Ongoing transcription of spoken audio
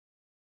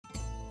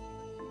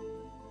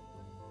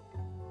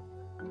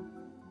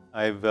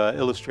I've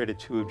illustrated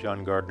two of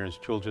John Gardner's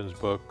children's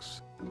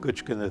books,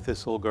 Gutchkin the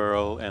Thistle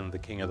Girl and The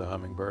King of the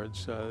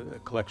Hummingbirds, a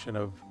collection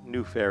of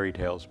new fairy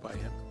tales by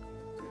him.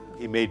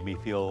 He made me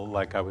feel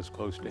like I was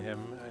close to him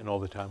in all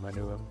the time I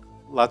knew him.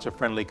 Lots of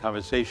friendly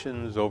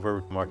conversations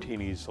over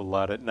martinis a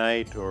lot at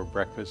night or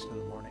breakfast in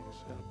the mornings.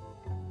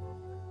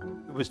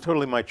 It was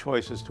totally my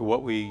choice as to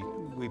what we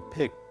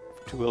picked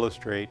to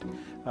illustrate.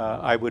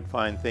 I would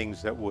find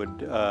things that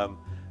would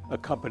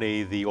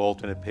accompany the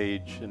alternate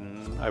page,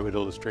 and I would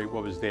illustrate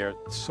what was there.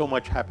 So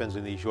much happens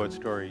in these short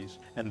stories,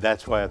 and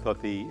that's why I thought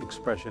the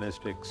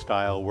expressionistic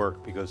style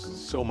worked, because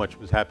so much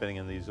was happening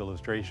in these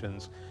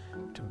illustrations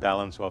to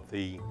balance off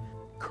the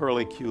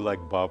curly-Q like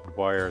barbed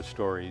wire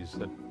stories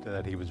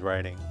that he was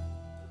writing.